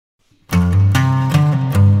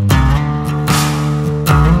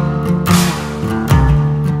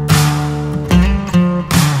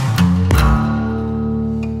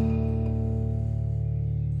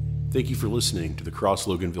Thank you for listening to the Cross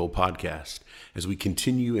Loganville podcast as we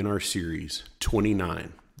continue in our series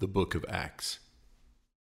 29, the book of Acts.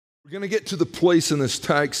 We're going to get to the place in this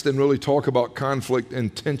text and really talk about conflict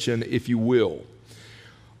and tension, if you will.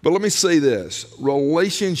 But let me say this,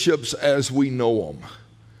 relationships as we know them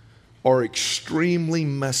are extremely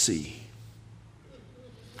messy.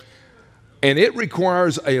 And it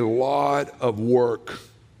requires a lot of work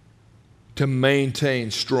to maintain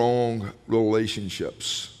strong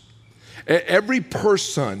relationships. Every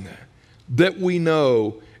person that we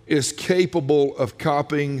know is capable of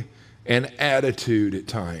copying an attitude at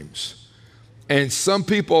times. And some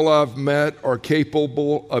people I've met are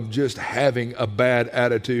capable of just having a bad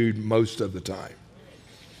attitude most of the time.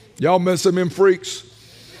 Y'all met some of them freaks?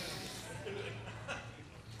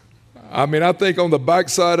 I mean, I think on the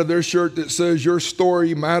backside of their shirt that says your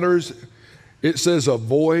story matters, it says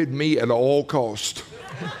avoid me at all cost.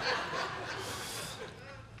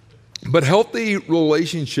 But healthy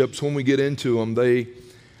relationships, when we get into them,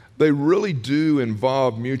 they really do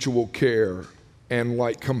involve mutual care and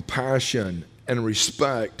like compassion and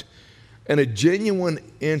respect and a genuine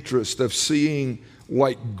interest of seeing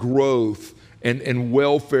like growth and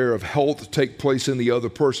welfare of health take place in the other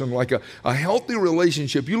person. Like a healthy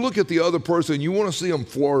relationship, you look at the other person, you want to see them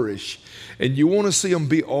flourish and you want to see them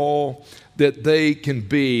be all that they can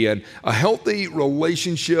be. And a healthy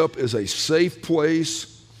relationship is a safe place.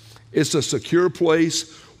 It's a secure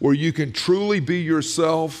place where you can truly be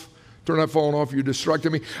yourself. Turn that phone off, you're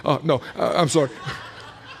distracting me. I'm sorry.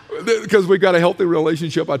 Because we got a healthy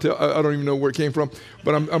relationship. I don't even know where it came from,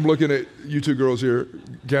 but I'm looking at you two girls here,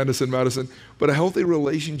 Candace and Madison. But a healthy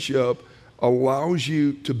relationship allows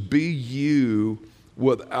you to be you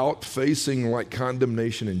without facing like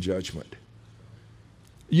condemnation and judgment.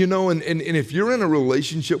 You know, and if you're in a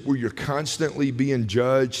relationship where you're constantly being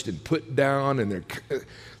judged and put down and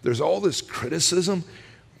there's all this criticism,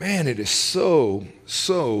 man, it is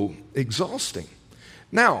so exhausting.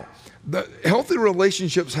 Now, the healthy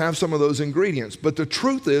relationships have some of those ingredients, but the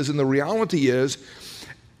truth is, and the reality is,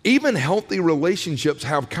 even healthy relationships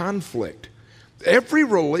have conflict. Every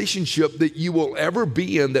relationship that you will ever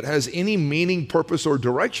be in that has any meaning, purpose, or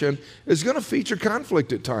direction is going to feature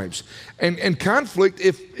conflict at times. And conflict,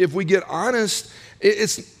 if we get honest,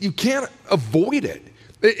 you can't avoid it.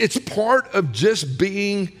 It's part of just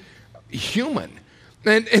being human.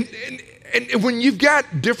 And when you've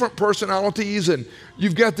got different personalities and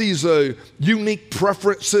you've got these unique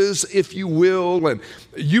preferences, if you will, and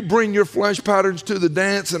you bring your flesh patterns to the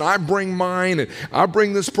dance and I bring mine and I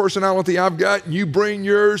bring this personality I've got and you bring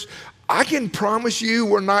yours, I can promise you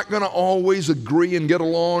we're not going to always agree and get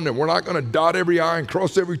along and we're not going to dot every I and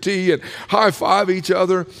cross every T and high five each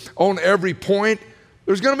other on every point.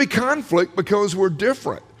 There's going to be conflict because we're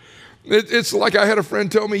different. It's like I had a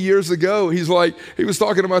friend tell me years ago, he was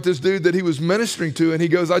talking about this dude that he was ministering to, and he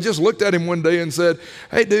goes, I just looked at him one day and said,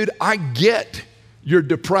 hey dude, I get your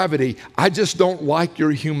depravity. I just don't like your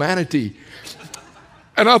humanity.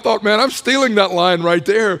 And I thought, man, I'm stealing that line right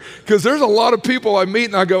there because there's a lot of people I meet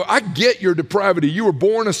and I go, I get your depravity. You were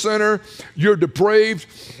born a sinner. You're depraved.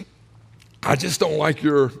 I just don't like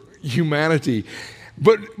your humanity.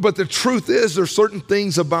 But the truth is there's certain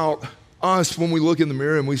things about us when we look in the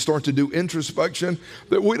mirror and we start to do introspection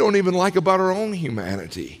that we don't even like about our own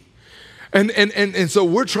humanity. And so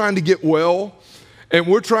we're trying to get well and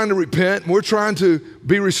we're trying to repent and we're trying to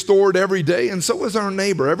be restored every day, and so is our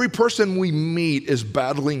neighbor. Every person we meet is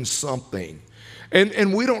battling something.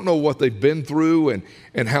 And we don't know what they've been through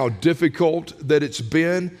and how difficult that it's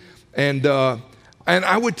been. And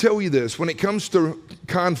I would tell you this, when it comes to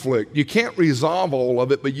conflict, you can't resolve all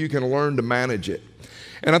of it, but you can learn to manage it.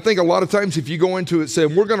 And I think a lot of times if you go into it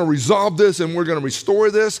saying, we're going to resolve this and we're going to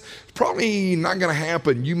restore this, it's probably not going to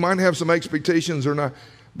happen. You might have some expectations that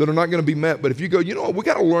are not going to be met. But if you go, you know what, we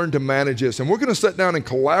got to learn to manage this and we're going to sit down and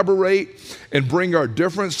collaborate and bring our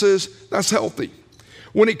differences, that's healthy.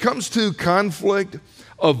 When it comes to conflict,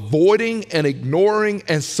 avoiding and ignoring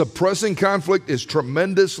and suppressing conflict is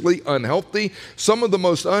tremendously unhealthy. Some of the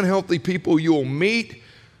most unhealthy people you'll meet,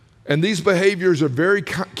 and these behaviors are very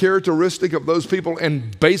characteristic of those people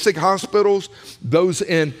in basic hospitals, those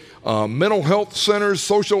in mental health centers,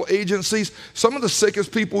 social agencies. Some of the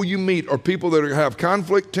sickest people you meet are people that have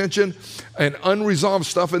conflict, tension, and unresolved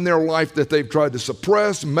stuff in their life that they've tried to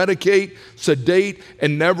suppress, medicate, sedate,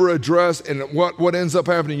 and never address. And what ends up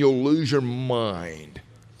happening, you'll lose your mind.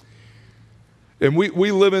 And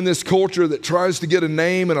we live in this culture that tries to get a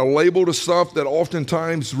name and a label to stuff that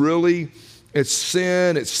oftentimes really It's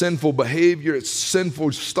sin, it's sinful behavior, it's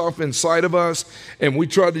sinful stuff inside of us. And we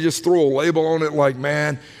try to just throw a label on it like,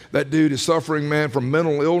 man, that dude is suffering, man, from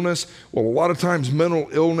mental illness. Well, a lot of times mental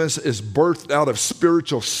illness is birthed out of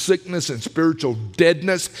spiritual sickness and spiritual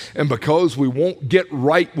deadness. And because we won't get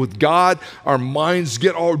right with God, our minds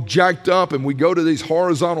get all jacked up and we go to these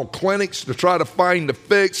horizontal clinics to try to find the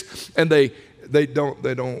fix, and they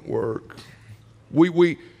don't work.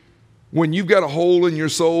 When you've got a hole in your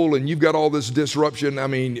soul and you've got all this disruption, I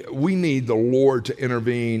mean, we need the Lord to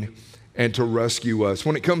intervene and to rescue us.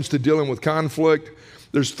 When it comes to dealing with conflict,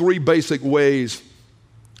 there's three basic ways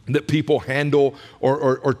that people handle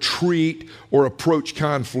or treat or approach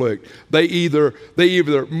conflict. They either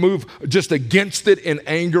move just against it in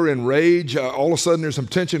anger and rage. All of a sudden there's some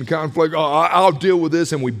tension and conflict. Oh, I'll deal with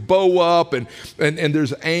this, and we bow up, and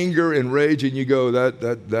there's anger and rage, and you go,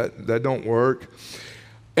 that don't work.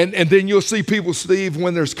 And then you'll see people, Steve,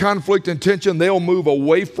 when there's conflict and tension, they'll move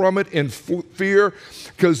away from it in fear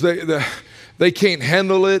because they can't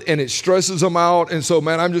handle it and it stresses them out. And so,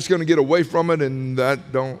 man, I'm just going to get away from it, and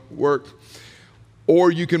that don't work. Or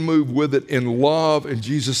you can move with it in love. And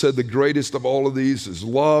Jesus said the greatest of all of these is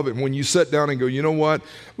love. And when you sit down and go, you know what,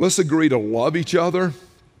 let's agree to love each other,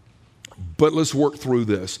 but let's work through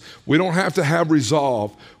this. We don't have to have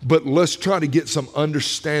resolve, but let's try to get some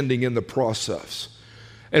understanding in the process.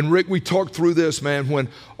 And Rick, we talked through this, man, when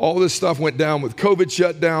all this stuff went down with COVID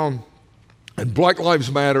shutdown and Black Lives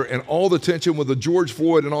Matter and all the tension with the George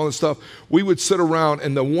Floyd and all this stuff. We would sit around,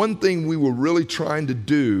 and the one thing we were really trying to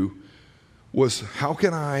do was, how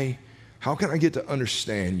can I get to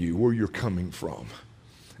understand you, where you're coming from?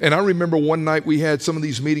 And I remember one night we had some of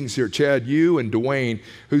these meetings here. Chad, you and Dwayne,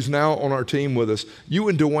 who's now on our team with us, you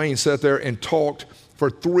and Dwayne sat there and talked for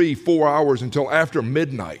 3-4 hours until after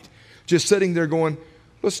midnight, just sitting there going,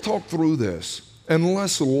 let's talk through this, and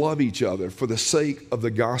let's love each other for the sake of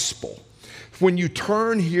the gospel. When you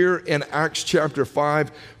turn here in Acts chapter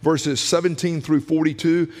 5, verses 17 through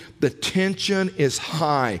 42, the tension is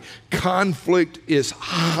high. Conflict is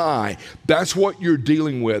high. That's what you're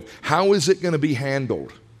dealing with. How is it going to be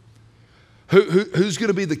handled? Who's going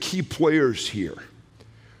to be the key players here?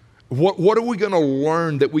 What are we going to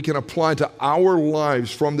learn that we can apply to our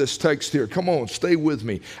lives from this text here? Come on, stay with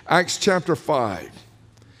me. Acts chapter 5.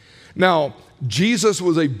 Now, Jesus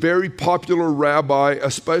was a very popular rabbi,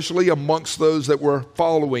 especially amongst those that were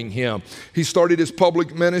following him. He started his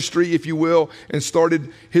public ministry, if you will, and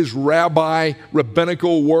started his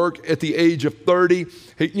rabbinical work at the age of 30.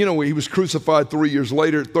 He was crucified 3 years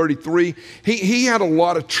later at 33. He had a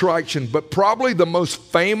lot of traction, but probably the most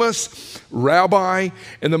famous rabbi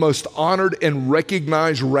and the most honored and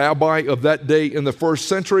recognized rabbi of that day in the first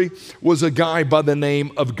century was a guy by the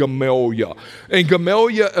name of Gamaliel. And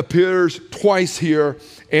Gamaliel appears twice here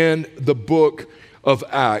in the book of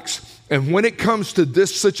Acts. And when it comes to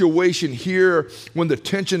this situation here, when the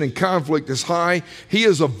tension and conflict is high, he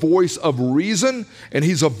is a voice of reason, and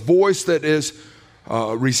he's a voice that is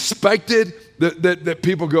respected, that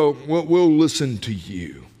people go, we'll listen to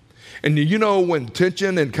you. And you know, when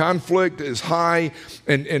tension and conflict is high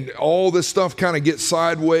and all this stuff kind of gets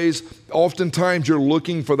sideways, oftentimes you're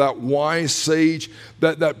looking for that wise sage,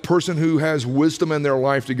 that person who has wisdom in their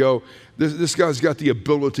life to go, this guy's got the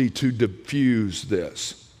ability to diffuse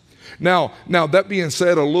this. Now, that being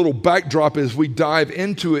said, a little backdrop as we dive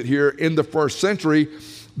into it here in the first century,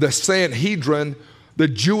 the Sanhedrin, the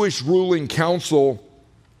Jewish ruling council,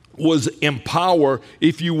 was in power,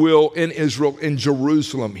 if you will, in Israel, in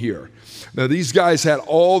Jerusalem here. Now, these guys had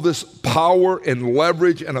all this power and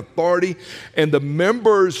leverage and authority, and the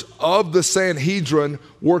members of the Sanhedrin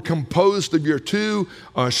were composed of your two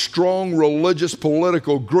strong religious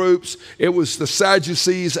political groups. It was the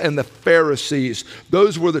Sadducees and the Pharisees.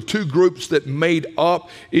 Those were the two groups that made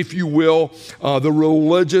up, if you will, the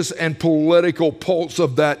religious and political pulse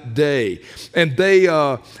of that day. And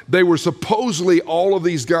they were supposedly, all of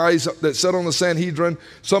these guys that sat on the Sanhedrin,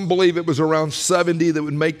 some believe it was around 70 that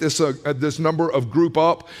would make this number of group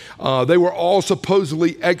up. They were all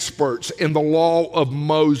supposedly experts in the law of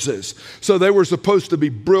Moses. So they were supposed to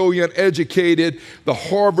be brilliant, educated, the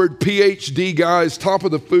Harvard PhD guys, top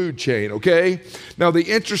of the food chain, okay? Now, the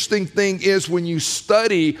interesting thing is when you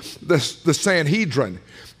study the Sanhedrin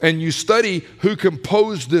and you study who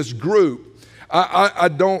composed this group, I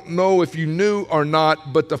don't know if you knew or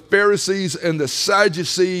not, but the Pharisees and the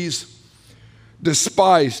Sadducees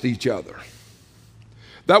despised each other.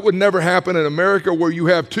 That would never happen in America, where you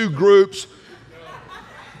have two groups.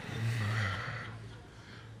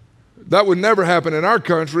 That would never happen in our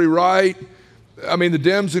country, right? I mean, the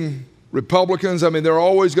Dems and Republicans, I mean, they're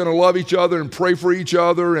always going to love each other and pray for each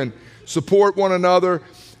other. And support one another.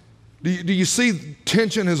 Do you see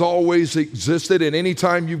tension has always existed, and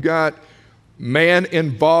anytime you've got man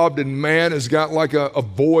involved and man has got like a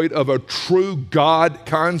void of a true God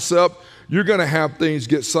concept, you're going to have things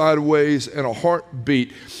get sideways in a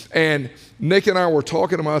heartbeat. And Nick and I were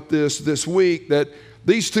talking about this week, that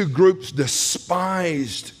these two groups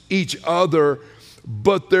despised each other,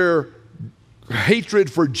 but their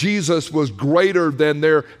hatred for Jesus was greater than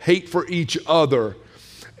their hate for each other.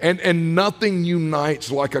 And nothing unites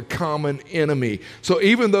like a common enemy. So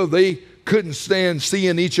even though they couldn't stand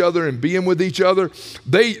seeing each other and being with each other,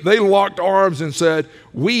 they locked arms and said,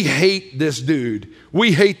 we hate this dude.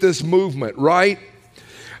 We hate this movement, right?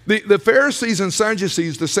 The Pharisees and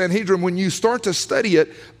Sadducees, the Sanhedrin, when you start to study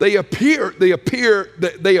it, they appear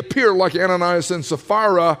like Ananias and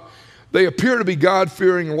Sapphira. They appear to be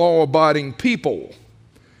God-fearing, law-abiding people.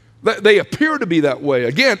 They appear to be that way.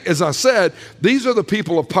 Again, as I said, these are the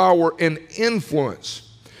people of power and influence.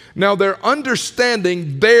 Now, their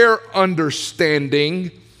understanding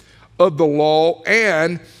of the law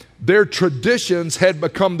and their traditions had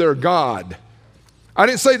become their God. I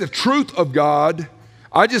didn't say the truth of God.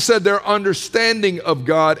 I just said their understanding of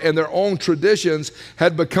God and their own traditions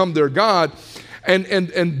had become their God.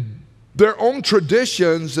 And their own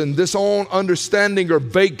traditions and this own understanding or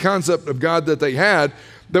vague concept of God that they had,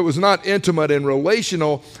 that was not intimate and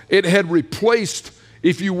relational, it had replaced,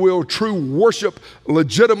 if you will, true worship,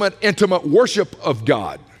 legitimate, intimate worship of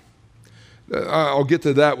God. I'll get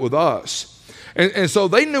to that with us. And so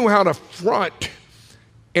they knew how to front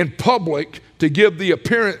in public to give the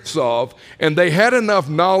appearance of, and they had enough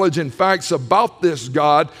knowledge and facts about this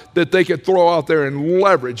God that they could throw out there and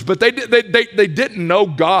leverage. But they didn't know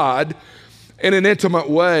God in an intimate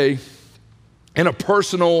way, in a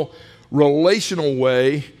personal, relational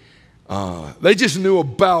way. They just knew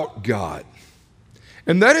about God.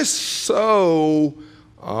 And that is so,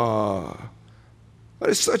 that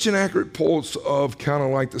is such an accurate pulse of kind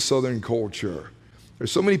of like the Southern culture.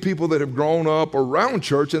 There's so many people that have grown up around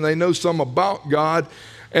church and they know some about God,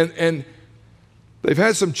 and they've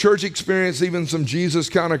had some church experience, even some Jesus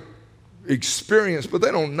kind of experience, but they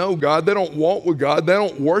don't know God. They don't walk with God. They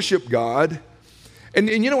don't worship God. And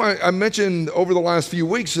you know, I mentioned over the last few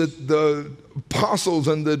weeks that the apostles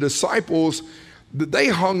and the disciples, that they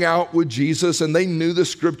hung out with Jesus and they knew the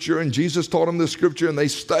scripture, and Jesus taught them the scripture and they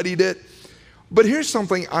studied it. But here's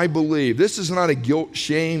something I believe. This is not a guilt,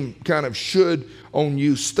 shame, kind of should on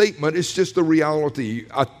you statement. It's just the reality.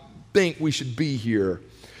 I think we should be here.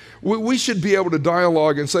 We should be able to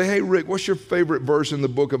dialogue and say, hey, Rick, what's your favorite verse in the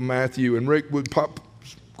book of Matthew? And Rick would pop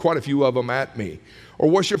quite a few of them at me. Or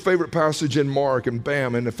what's your favorite passage in Mark? And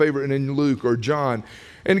bam, and the favorite in Luke or John.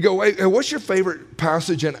 And go, hey, what's your favorite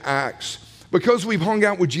passage in Acts? Because we've hung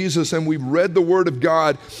out with Jesus and we've read the Word of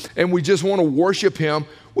God and we just want to worship Him,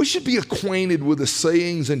 we should be acquainted with the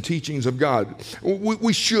sayings and teachings of God.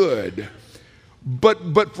 We should.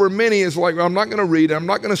 But for many, it's like, I'm not going to read, I'm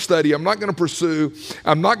not going to study, I'm not going to pursue,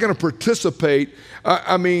 I'm not going to participate.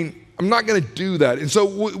 I'm not going to do that. And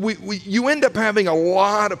so you end up having a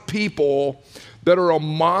lot of people that are a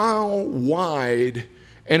mile wide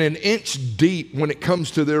and an inch deep when it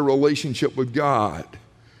comes to their relationship with God.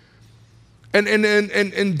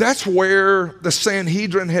 And that's where the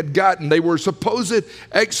Sanhedrin had gotten. They were supposed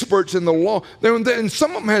experts in the law. And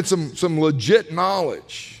some of them had some legit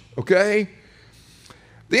knowledge, okay?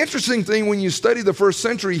 The interesting thing when you study the first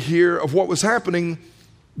century here of what was happening,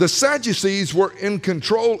 the Sadducees were in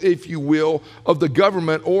control, if you will, of the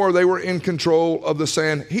government, or they were in control of the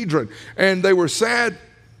Sanhedrin. And they were sad,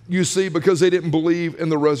 you see, because they didn't believe in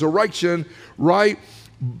the resurrection, right?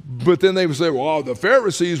 But then they would say, well, the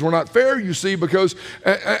Pharisees were not fair, you see, because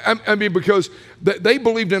because they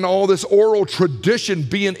believed in all this oral tradition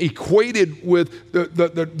being equated with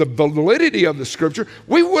the validity of the scripture.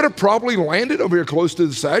 We would have probably landed over here close to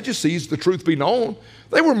the Sadducees, the truth be known.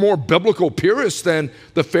 They were more biblical purists than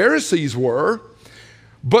the Pharisees were.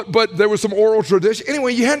 But there was some oral tradition.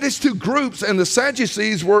 Anyway, you had these two groups, and the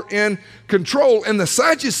Sadducees were in control. And the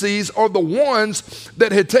Sadducees are the ones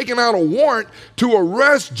that had taken out a warrant to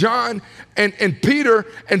arrest John and Peter,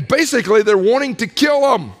 and basically they're wanting to kill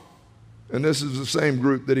them. And this is the same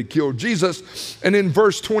group that had killed Jesus. And in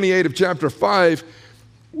verse 28 of chapter 5,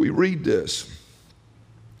 we read this.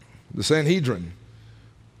 The Sanhedrin,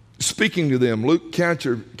 speaking to them, Luke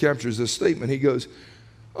captures this statement. He goes,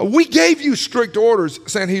 we gave you strict orders,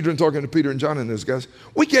 Sanhedrin talking to Peter and John and those guys.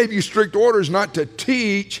 We gave you strict orders not to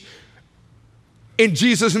teach in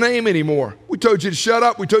Jesus' name anymore. We told you to shut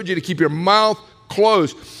up. We told you to keep your mouth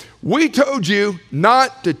closed. We told you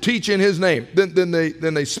not to teach in His name. Then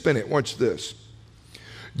they spin it. Watch this.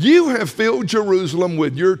 You have filled Jerusalem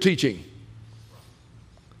with your teaching.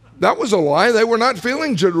 That was a lie. They were not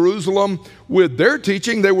filling Jerusalem with their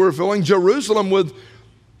teaching. They were filling Jerusalem with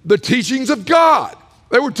the teachings of God.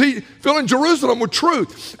 They were filling Jerusalem with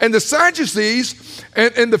truth. And the Sadducees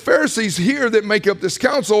and the Pharisees here that make up this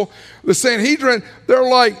council, the Sanhedrin, they're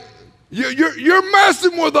like, you're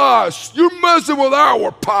messing with us. You're messing with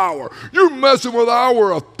our power. You're messing with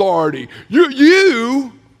our authority.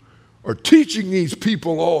 You are teaching these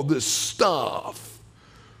people all this stuff.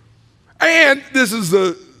 And this is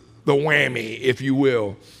the whammy, if you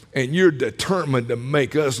will. And you're determined to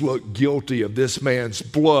make us look guilty of this man's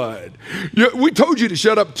blood. We told you to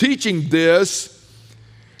shut up teaching this.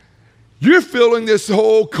 You're filling this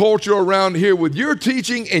whole culture around here with your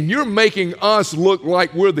teaching, and you're making us look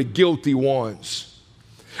like we're the guilty ones.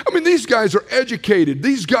 I mean, these guys are educated.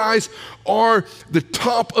 These guys are the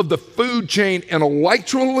top of the food chain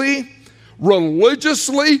intellectually,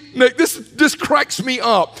 religiously. Nick, this cracks me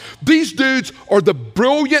up. These dudes are the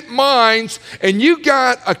brilliant minds, and you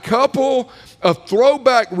got a couple of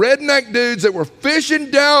throwback redneck dudes that were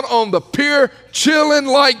fishing down on the pier, chilling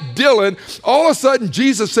like Dylan. All of a sudden,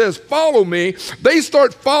 Jesus says, follow me. They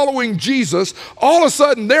start following Jesus. All of a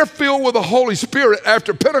sudden, they're filled with the Holy Spirit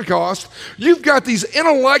after Pentecost. You've got these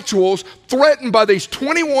intellectuals threatened by these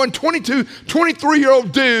 21, 22,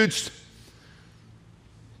 23-year-old dudes.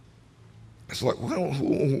 It's like, well,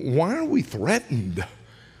 why are we threatened?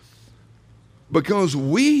 Because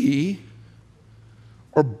we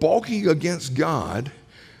are balking against God.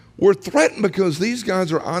 We're threatened because these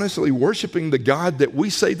guys are honestly worshiping the God that we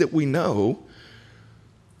say that we know.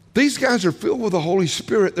 These guys are filled with the Holy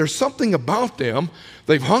Spirit. There's something about them.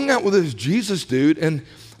 They've hung out with this Jesus dude, and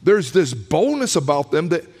there's this boldness about them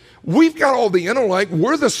that we've got all the intellect.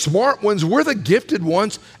 We're the smart ones. We're the gifted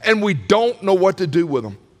ones, and we don't know what to do with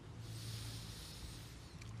them.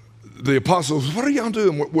 The apostles, what are y'all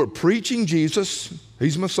doing? We're preaching Jesus.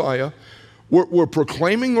 He's Messiah. We're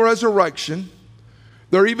proclaiming resurrection.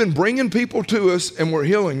 They're even bringing people to us, and we're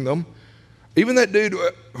healing them. Even that dude,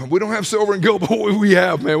 we don't have silver and gold, but what we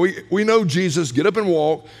have, man, we know Jesus. Get up and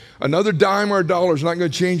walk. Another dime or a dollar is not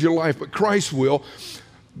going to change your life, but Christ will.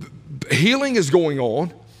 Healing is going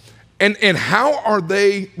on. And how are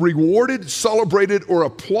they rewarded, celebrated, or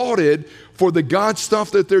applauded for the God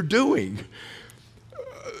stuff that they're doing?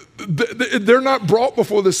 They're not brought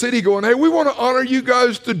before the city going, hey, we want to honor you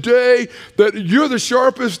guys today, that you're the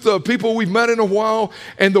sharpest people we've met in a while,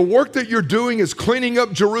 and the work that you're doing is cleaning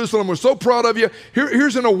up Jerusalem. We're so proud of you.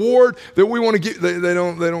 Here's an award that we want to get. They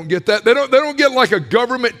don't get that. They don't get like a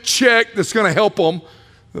government check that's going to help them.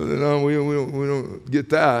 No, we don't get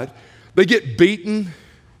that. They get beaten.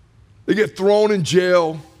 They get thrown in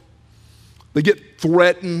jail. They get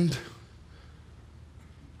threatened.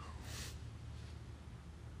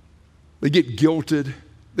 They get guilted.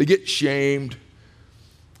 They get shamed.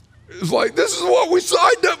 It's like, this is what we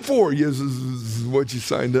signed up for. Yes, this is what you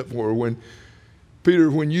signed up for.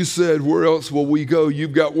 Peter, when you said, where else will we go?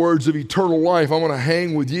 You've got words of eternal life. I'm going to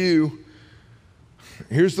hang with you.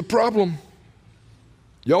 Here's the problem.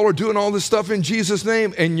 Y'all are doing all this stuff in Jesus'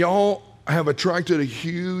 name, and y'all have attracted a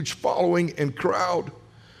huge following and crowd.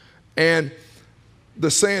 And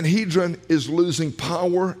the Sanhedrin is losing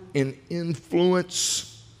power and influence.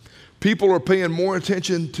 People are paying more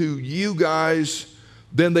attention to you guys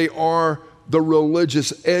than they are the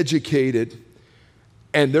religious educated.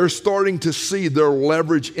 And they're starting to see their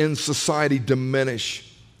leverage in society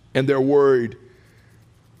diminish. And they're worried.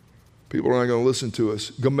 People are not going to listen to us.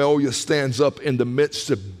 Gamaliel stands up in the midst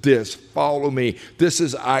of this. Follow me. This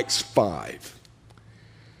is Acts 5.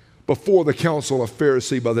 Before the council, a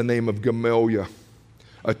Pharisee by the name of Gamaliel,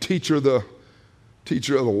 a teacher of the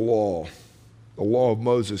law of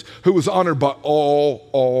Moses, who was honored by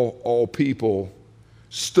all people,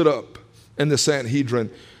 stood up in the Sanhedrin,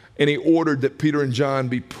 and he ordered that Peter and John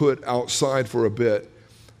be put outside for a bit.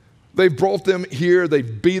 They've brought them here,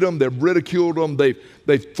 they've beat them, they've ridiculed them,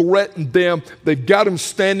 they've threatened them, they've got them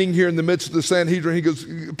standing here in the midst of the Sanhedrin. He goes,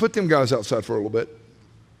 put them guys outside for a little bit.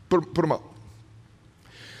 Put them up.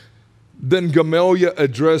 Then Gamaliel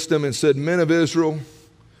addressed them and said, men of Israel,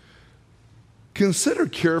 consider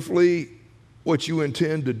carefully what you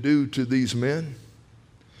intend to do to these men.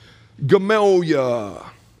 Gamaliel,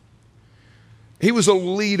 he was a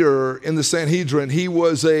leader in the Sanhedrin. He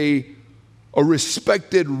was a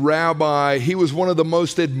respected rabbi. He was one of the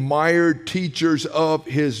most admired teachers of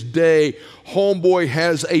his day. Homeboy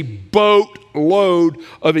has a boatload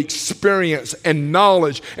of experience and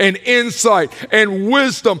knowledge and insight and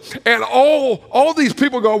wisdom. And all these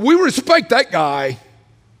people go, we respect that guy.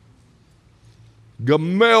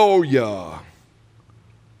 Gamaliel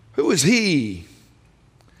Who is he?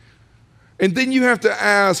 And then you have to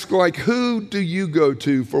ask, like, who do you go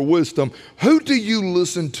to for wisdom? Who do you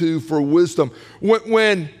listen to for wisdom?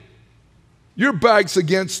 When your back's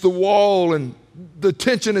against the wall and the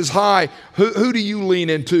tension is high, who do you lean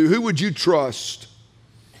into? Who would you trust?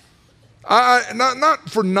 Not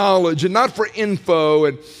for knowledge and not for info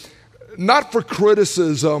and not for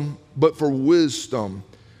criticism, but for wisdom.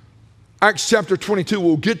 Acts chapter 22,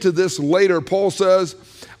 we'll get to this later. Paul says,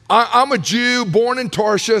 I'm a Jew born in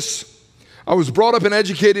Tarshish. I was brought up and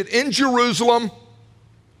educated in Jerusalem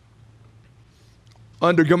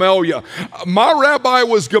under Gamaliel. My rabbi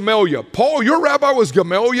was Gamaliel. Paul, your rabbi was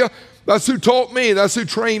Gamaliel. That's who taught me. That's who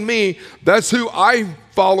trained me. That's who I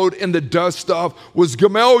followed in the dust of, was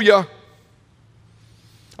Gamaliel.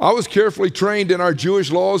 I was carefully trained in our Jewish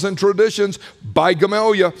laws and traditions by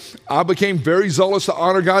Gamaliel. I became very zealous to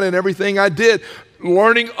honor God in everything I did,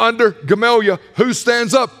 learning under Gamaliel. Who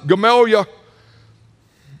stands up? Gamaliel.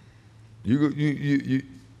 You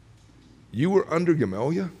were under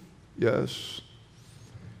Gamaliel? Yes.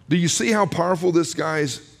 Do you see how powerful this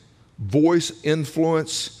guy's voice,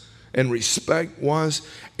 influence, and respect was?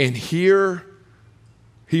 And here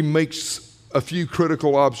he makes a few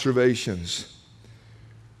critical observations.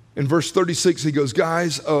 In verse 36, he goes,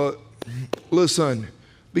 guys, listen,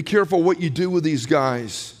 be careful what you do with these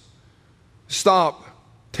guys. Stop.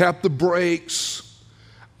 Tap the brakes.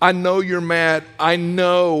 I know you're mad. I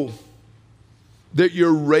know that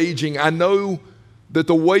you're raging. I know that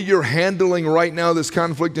the way you're handling right now this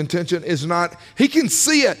conflict and tension is not, he can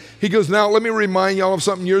see it. He goes, now let me remind y'all of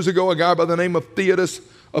something. Years ago, a guy by the name of Theudas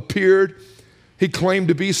appeared. He claimed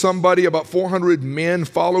to be somebody. About 400 men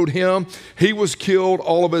followed him. He was killed.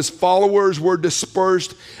 All of his followers were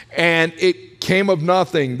dispersed, and it came of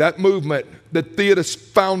nothing. That movement that Theudas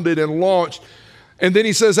founded and launched. And then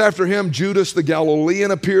he says after him, Judas the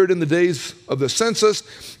Galilean appeared in the days of the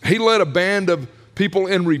census. He led a band of people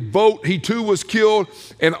in revolt. He too was killed,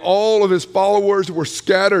 and all of his followers were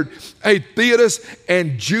scattered. Hey, Theudas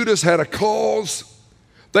and Judas had a cause.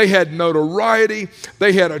 They had notoriety.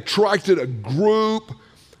 They had attracted a group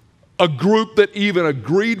that even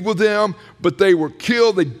agreed with them, but they were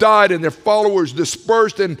killed. They died, and their followers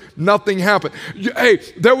dispersed, and nothing happened. Hey,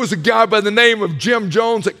 there was a guy by the name of Jim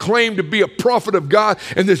Jones that claimed to be a prophet of God,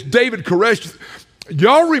 and this David Koresh.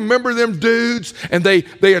 Y'all remember them dudes? And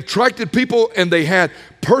they attracted people, and they had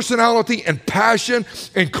personality and passion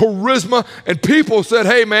and charisma, and people said,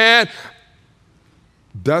 hey, man,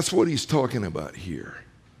 that's what he's talking about here.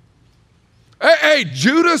 Hey,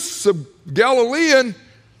 Judas, the Galilean,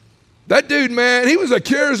 that dude, man, he was a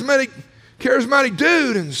charismatic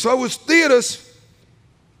dude, and so was Theudas.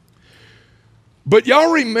 But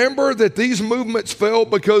y'all remember that these movements fell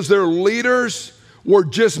because their leaders were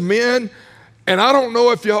just men. And I don't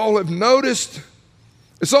know if y'all have noticed,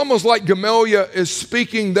 it's almost like Gamaliel is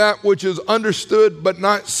speaking that which is understood but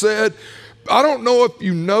not said. I don't know if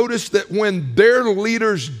you noticed that when their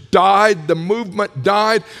leaders died, the movement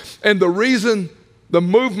died. And the reason the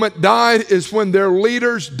movement died is when their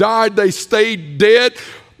leaders died, they stayed dead.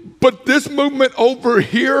 But this movement over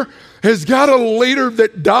here has got a leader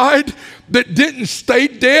that died that didn't stay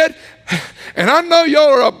dead. And I know y'all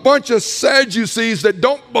are a bunch of Sadducees that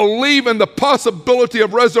don't believe in the possibility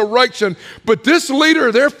of resurrection, but this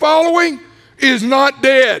leader they're following is not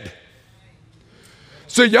dead.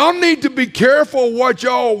 So y'all need to be careful what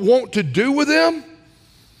y'all want to do with them,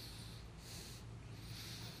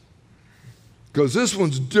 because this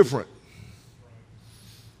one's different.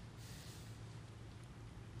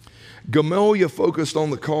 Gamaliel focused on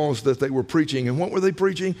the cause that they were preaching. And what were they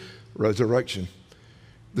preaching? Resurrection.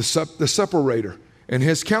 The separator. And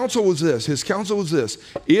his counsel was this.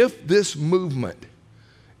 If this movement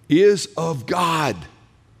is of God,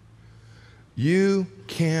 you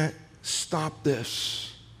can't stop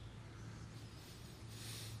this.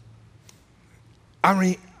 I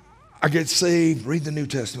mean, I get saved, read the New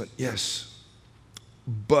Testament, yes.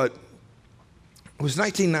 But it was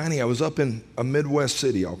 1990. I was up in a Midwest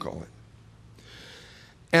city, I'll call it.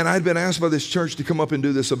 And I'd been asked by this church to come up and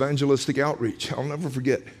do this evangelistic outreach. I'll never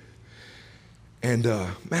forget. And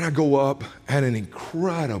man, I go up, had an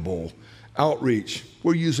incredible outreach.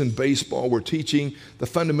 We're using baseball. We're teaching the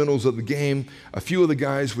fundamentals of the game. A few of the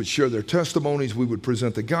guys would share their testimonies. We would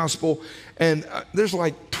present the gospel. And there's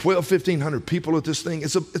like 1,500 people at this thing.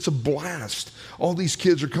 It's a blast. All these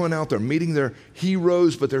kids are coming out. They're meeting their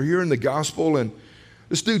heroes, but they're hearing the gospel. And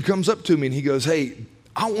this dude comes up to me and he goes, hey,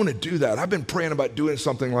 I want to do that. I've been praying about doing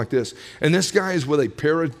something like this. And this guy is with a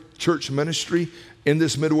parachurch ministry in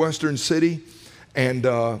this Midwestern city. And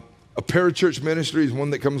A parachurch ministry is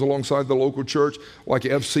one that comes alongside the local church, like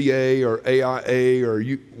FCA or AIA or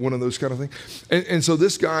one of those kind of things. And so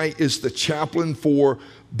this guy is the chaplain for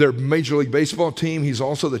their Major League Baseball team. He's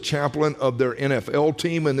also the chaplain of their NFL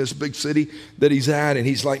team in this big city that he's at. And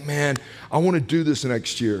he's like, man, I want to do this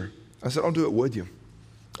next year. I said, I'll do it with you.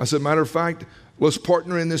 I said, matter of fact, let's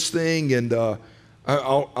partner in this thing, and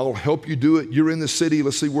I'll help you do it. You're in the city.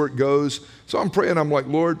 Let's see where it goes. So I'm praying. I'm like,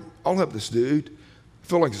 Lord, I'll help this dude. I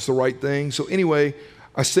feel like it's the right thing. So anyway,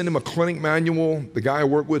 I sent him a clinic manual. The guy I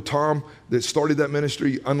work with, Tom, that started that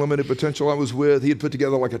ministry, Unlimited Potential I was with, he had put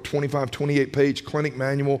together like a 25, 28-page clinic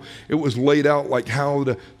manual. It was laid out like how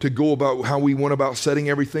to go about how we went about setting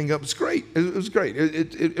everything up. It's great. It was great.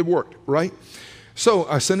 It worked, right? So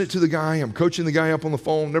I sent it to the guy. I'm coaching the guy up on the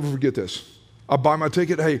phone. Never forget this. I buy my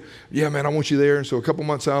ticket. Hey, yeah, man, I want you there. So a couple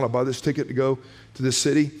months out, I buy this ticket to go to this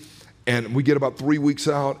city. And we get about 3 weeks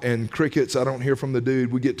out, and crickets, I don't hear from the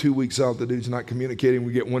dude. We get 2 weeks out, the dude's not communicating.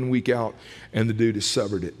 We get 1 week out, and the dude has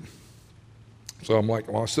severed it. So I'm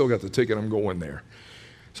like, well, I still got the ticket. I'm going there.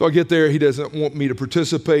 So I get there. He doesn't want me to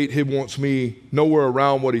participate. He wants me nowhere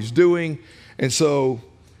around what he's doing. And so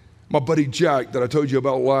my buddy Jack that I told you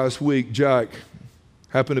about last week, Jack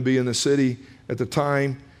happened to be in the city at the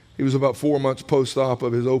time. He was about 4 months post-op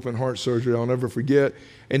of his open heart surgery. I'll never forget.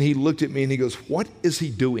 And he looked at me and he goes, what is he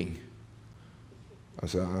doing? I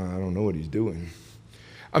said, I don't know what he's doing.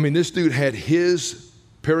 I mean, this dude had his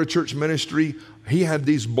parachurch ministry. He had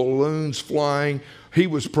these balloons flying. He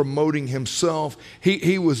was promoting himself.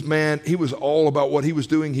 He was all about what he was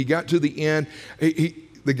doing. He got to the end.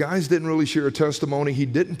 The guys didn't really share a testimony. He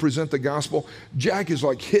didn't present the gospel. Jack is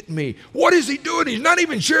like hitting me. What is he doing? He's not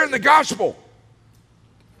even sharing the gospel.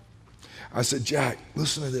 I said, Jack,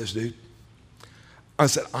 listen to this, dude. I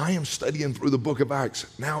said, I am studying through the book of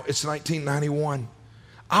Acts. Now it's 1991.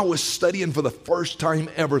 I was studying for the first time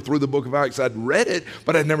ever through the book of Acts. I'd read it,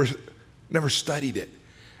 but I'd never studied it.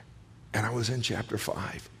 And I was in chapter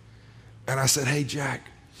 5. And I said, hey, Jack,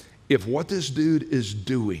 if what this dude is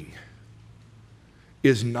doing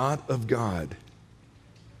is not of God,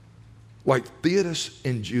 like Theudas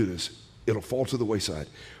and Judas, it'll fall to the wayside.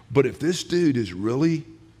 But if this dude is really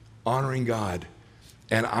honoring God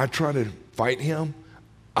and I try to fight him,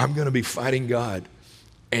 I'm going to be fighting God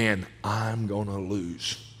and I'm going to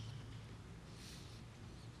lose.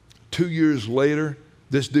 2 years later,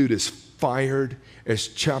 this dude is fired as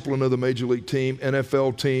chaplain of the Major League team,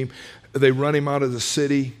 NFL team. They run him out of the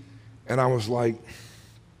city. And I was like,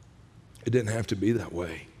 it didn't have to be that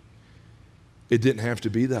way. It didn't have to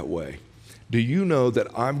be that way. Do you know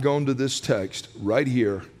that I've gone to this text right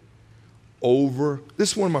here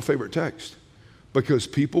this is one of my favorite texts, because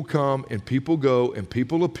people come and people go and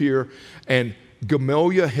people appear, and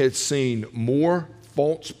Gamaliel had seen more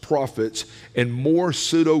false prophets and more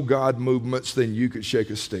pseudo-God movements than you could shake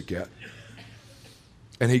a stick at.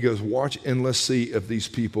 And he goes, watch and let's see if these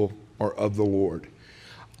people are of the Lord.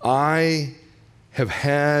 I have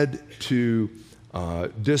had to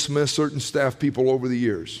dismiss certain staff people over the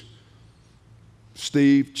years.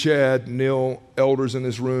 Steve, Chad, Neil, elders in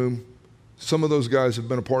this room, some of those guys have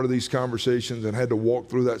been a part of these conversations and had to walk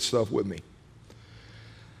through that stuff with me.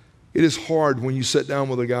 It is hard when you sit down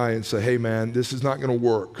with a guy and say, hey man, this is not going to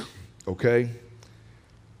work, okay?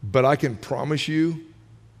 But I can promise you,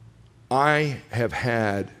 I have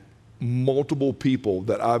had multiple people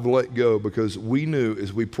that I've let go because we knew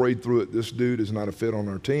as we prayed through it, this dude is not a fit on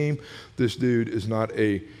our team. This dude is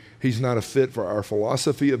he's not a fit for our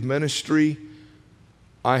philosophy of ministry.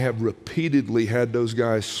 I have repeatedly had those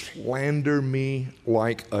guys slander me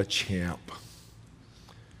like a champ.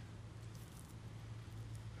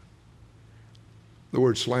 The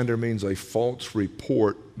word slander means a false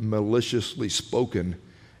report maliciously spoken,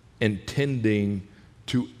 intending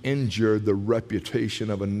to injure the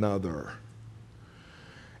reputation of another.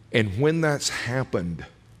 And when that's happened,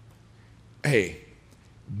 hey,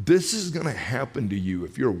 this is going to happen to you.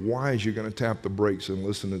 If you're wise, you're going to tap the brakes and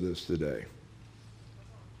listen to this today.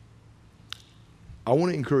 I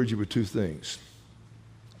want to encourage you with two things.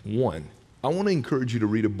 One, I want to encourage you to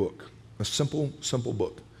read a book, a simple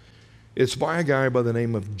book. It's by a guy by the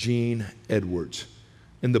name of Gene Edwards.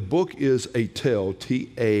 And the book is A Tale,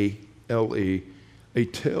 T-A-L-E, A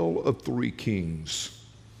Tale of Three Kings.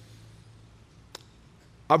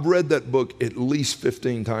 I've read that book at least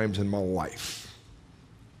 15 times in my life.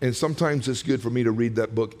 And sometimes it's good for me to read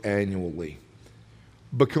that book annually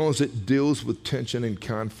because it deals with tension and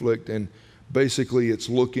conflict, and basically it's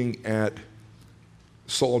looking at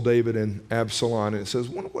Saul, David, and Absalom, and it says,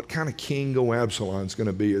 what kind of king Absalom's going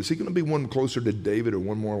to be? Is he going to be one closer to David or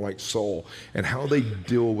one more like Saul? And how they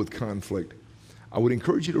deal with conflict. I would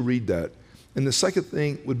encourage you to read that. And the second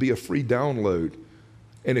thing would be a free download.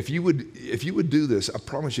 And if you would do this, I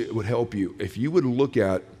promise you it would help you. If you would look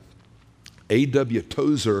at A.W.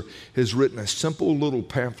 Tozer has written a simple little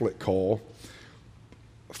pamphlet called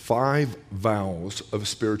 5 Vows of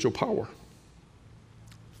Spiritual Power.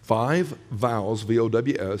 5 Vows,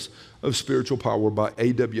 V-O-W-S, of Spiritual Power by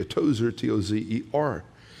A.W. Tozer, T-O-Z-E-R.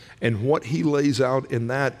 And what he lays out in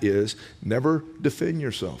that is never defend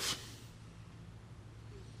yourself.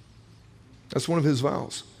 That's one of his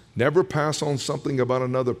vows. Never pass on something about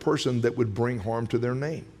another person that would bring harm to their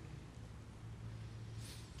name.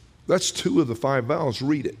 That's 2 of the 5 vows.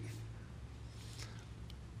 Read it.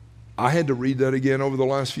 I had to read that again over the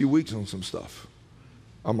last few weeks on some stuff.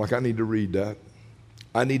 I'm like, I need to read that.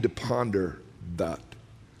 I need to ponder that.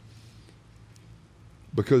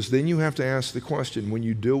 Because then you have to ask the question, when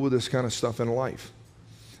you deal with this kind of stuff in life,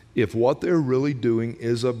 if what they're really doing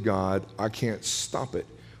is of God, I can't stop it.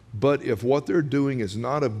 But if what they're doing is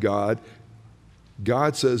not of God,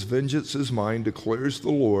 God says, vengeance is mine, declares the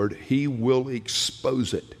Lord. He will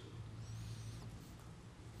expose it.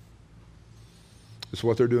 It's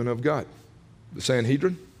what they're doing of God. The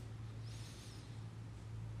Sanhedrin,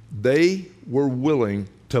 they were willing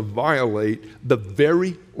to violate the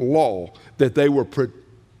very law that they were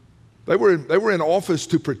in office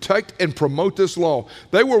to protect and promote this law.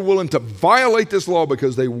 They were willing to violate this law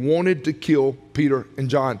because they wanted to kill Peter and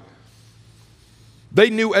John. They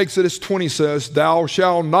knew Exodus 20 says, thou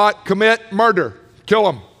shalt not commit murder. Kill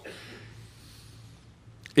them.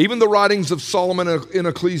 Even the writings of Solomon in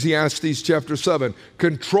Ecclesiastes chapter 7,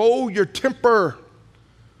 control your temper,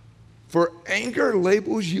 for anger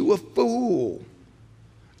labels you a fool.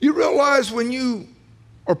 You realize when you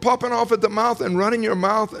are popping off at the mouth and running your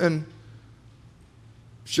mouth and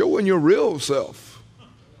showing your real self.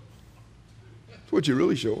 That's what you're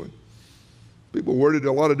really showing. People word it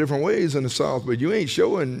a lot of different ways in the South, but you're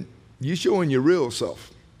showing your real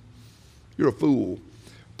self. You're a fool.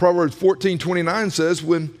 Proverbs 14:29 says,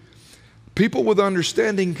 when people with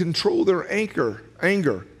understanding control their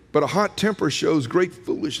anger, but a hot temper shows great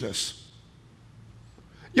foolishness.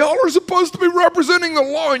 Y'all are supposed to be representing the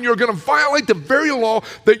law, and you're going to violate the very law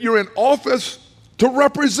that you're in office to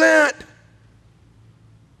represent.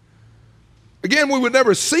 Again, we would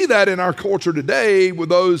never see that in our culture today with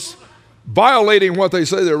those violating what they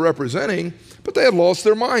say they're representing, but they had lost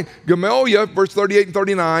their mind. Gamaliel, verse 38 and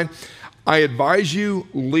 39, I advise you,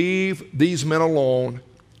 leave these men alone.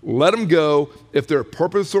 Let them go. If their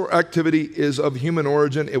purpose or activity is of human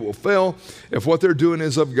origin, it will fail. If what they're doing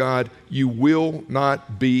is of God, you will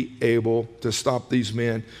not be able to stop these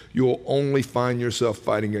men. You will only find yourself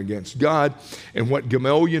fighting against God. And what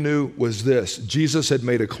Gamaliel knew was this. Jesus had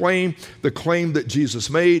made a claim. The claim that Jesus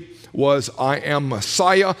made was, I am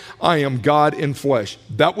Messiah. I am God in flesh.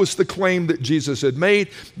 That was the claim that Jesus had made.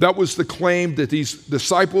 That was the claim that these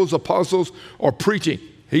disciples, apostles are preaching.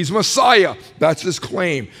 He's Messiah. That's his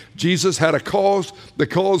claim. Jesus had a cause. The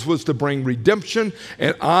cause was to bring redemption.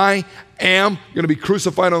 And I am going to be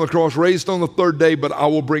crucified on the cross, raised on the 3rd day, but I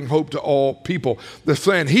will bring hope to all people. The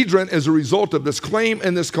Sanhedrin, as a result of this claim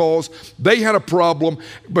and this cause, they had a problem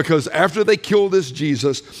because after they killed this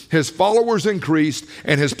Jesus, his followers increased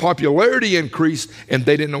and his popularity increased, and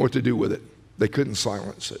they didn't know what to do with it. They couldn't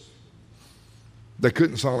silence it. They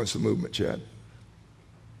couldn't silence the movement, Chad.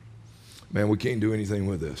 Man, we can't do anything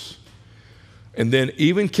with this. And then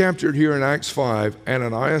even captured here in Acts 5,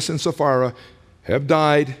 Ananias and Sapphira have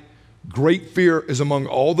died. Great fear is among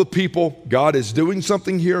all the people. God is doing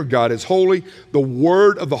something here. God is holy. The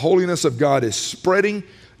word of the holiness of God is spreading.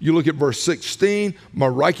 You look at verse 16,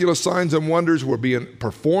 miraculous signs and wonders were being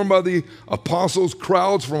performed by the apostles.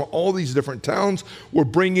 Crowds from all these different towns were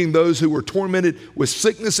bringing those who were tormented with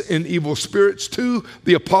sickness and evil spirits to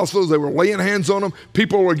the apostles. They were laying hands on them.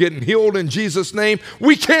 People were getting healed in Jesus' name.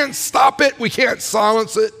 We can't stop it. We can't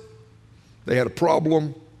silence it. They had a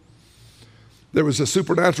problem. There was a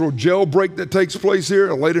supernatural jailbreak that takes place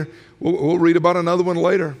here. Later, we'll read about another one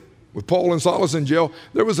later. With Paul and Silas in jail,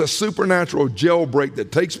 there was a supernatural jailbreak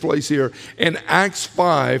that takes place here in Acts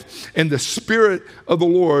 5, and the Spirit of the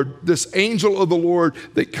Lord, this angel of the Lord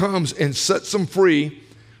that comes and sets them free,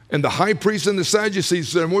 and the high priest and the Sadducees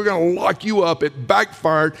said, we're going to lock you up. It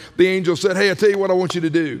backfired. The angel said, hey, I tell you what I want you to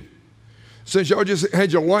do. Since y'all just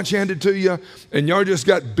had your lunch handed to you and y'all just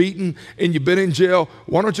got beaten and you've been in jail,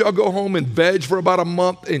 why don't y'all go home and veg for about a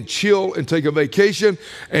month and chill and take a vacation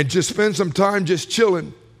and just spend some time just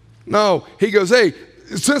chilling? No, he goes, hey,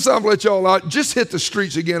 since I've let y'all out, just hit the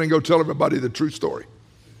streets again and go tell everybody the true story.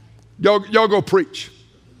 Y'all go preach.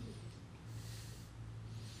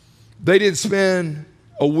 They didn't spend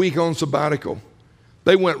a week on sabbatical.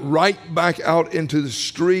 They went right back out into the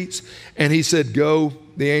streets, and he said, go,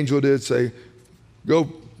 the angel did say, go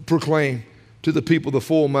proclaim to the people the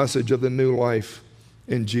full message of the new life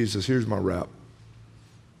in Jesus. Here's my wrap.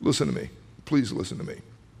 Listen to me. Please listen to me.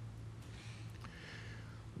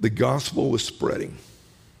 The gospel was spreading.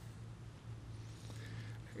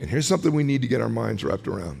 And here's something we need to get our minds wrapped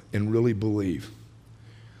around and really believe.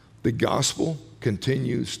 The gospel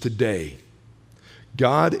continues today.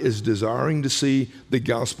 God is desiring to see the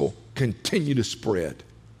gospel continue to spread.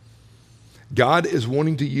 God is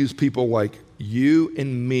wanting to use people like you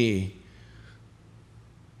and me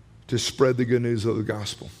to spread the good news of the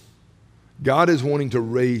gospel. God is wanting to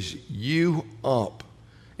raise you up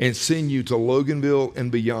and send you to Loganville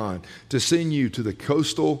and beyond, to send you to the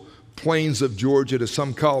coastal plains of Georgia, to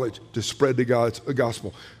some college, to spread the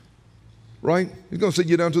gospel. Right? He's going to send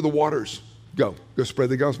you down to the waters. Go spread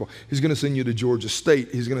the gospel. He's going to send you to Georgia State.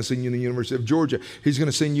 He's going to send you to the University of Georgia. He's going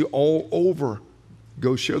to send you all over.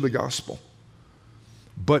 Go share the gospel.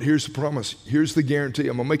 But here's the promise. Here's the guarantee.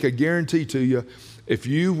 I'm going to make a guarantee to you. If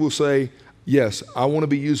you will say, yes, I want to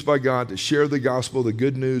be used by God to share the gospel, the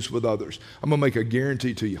good news with others, I'm going to make a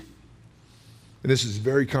guarantee to you. And this is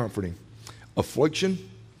very comforting. Affliction,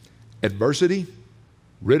 adversity,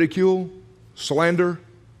 ridicule, slander,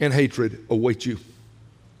 and hatred await you.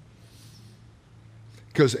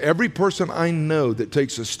 Because every person I know that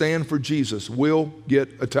takes a stand for Jesus will get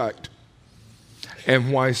attacked.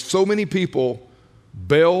 And why so many people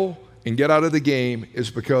bail and get out of the game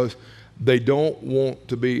is because they don't want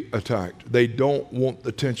to be attacked. They don't want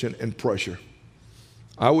the tension and pressure.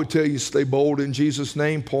 I would tell you, stay bold in Jesus'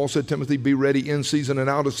 name. Paul said, Timothy, be ready in season and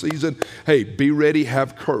out of season. Hey, be ready,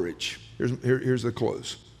 have courage. Here's the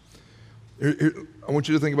close. I want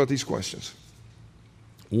you to think about these questions.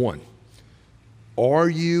 1, are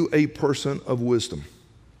you a person of wisdom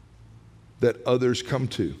that others come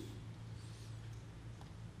to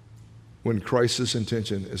when crisis and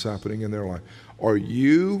tension is happening in their life? Are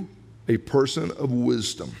you a person of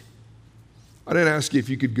wisdom? I didn't ask you if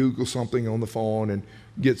you could Google something on the phone and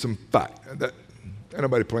get some fact. Ain't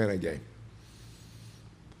nobody playing that game.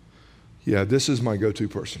 Yeah, this is my go-to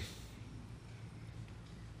person.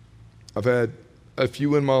 I've had a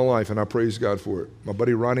few in my life, and I praise God for it. My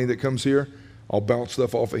buddy Ronnie that comes here, I'll bounce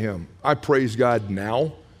stuff off of him. I praise God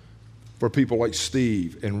now for people like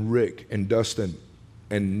Steve and Rick and Dustin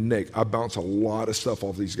and Nick. I bounce a lot of stuff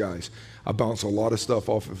off these guys. I bounce a lot of stuff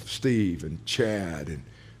off of Steve and Chad and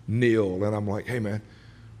Neil, and I'm like, hey man,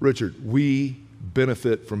 Richard, we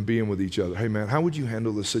benefit from being with each other. Hey man, how would you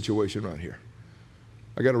handle this situation right here?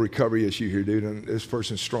 I got a recovery issue here, dude, and this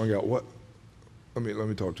person's strung out. What? Let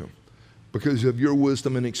me talk to him. Because of your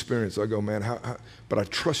wisdom and experience, I go, man, but I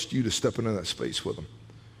trust you to step into that space with them.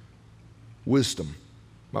 Wisdom.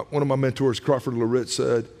 One of my mentors, Crawford Loritz,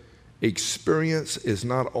 said, experience is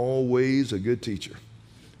not always a good teacher,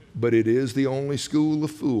 but it is the only school a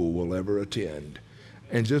fool will ever attend.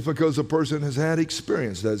 And just because a person has had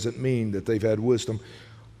experience doesn't mean that they've had wisdom.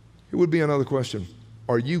 It would be another question.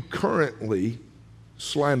 Are you currently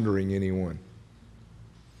slandering anyone?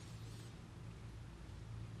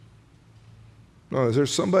 No, is there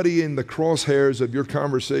somebody in the crosshairs of your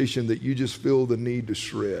conversation that you just feel the need to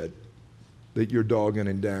shred, that you're dogging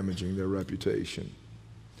and damaging their reputation?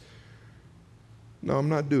 No, I'm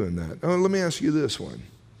not doing that. Let me ask you this one.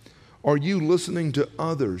 Are you listening to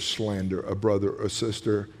others slander a brother or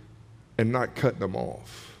sister and not cutting them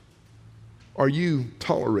off? Are you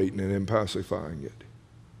tolerating it and pacifying it?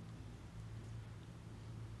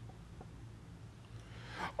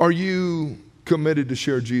 Are you committed to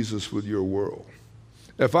share Jesus with your world?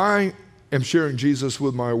 If I am sharing Jesus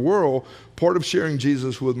with my world, part of sharing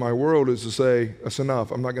Jesus with my world is to say, that's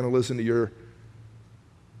enough. I'm not going to listen to your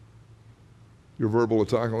verbal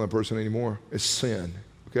attack on that person anymore. It's sin,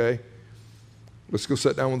 okay? Let's go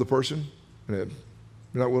sit down with the person. And if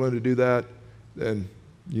you're not willing to do that, then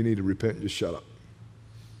you need to repent and just shut up.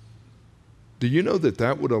 Do you know that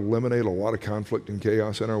that would eliminate a lot of conflict and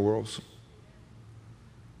chaos in our worlds?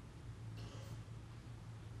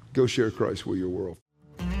 Go share Christ with your world.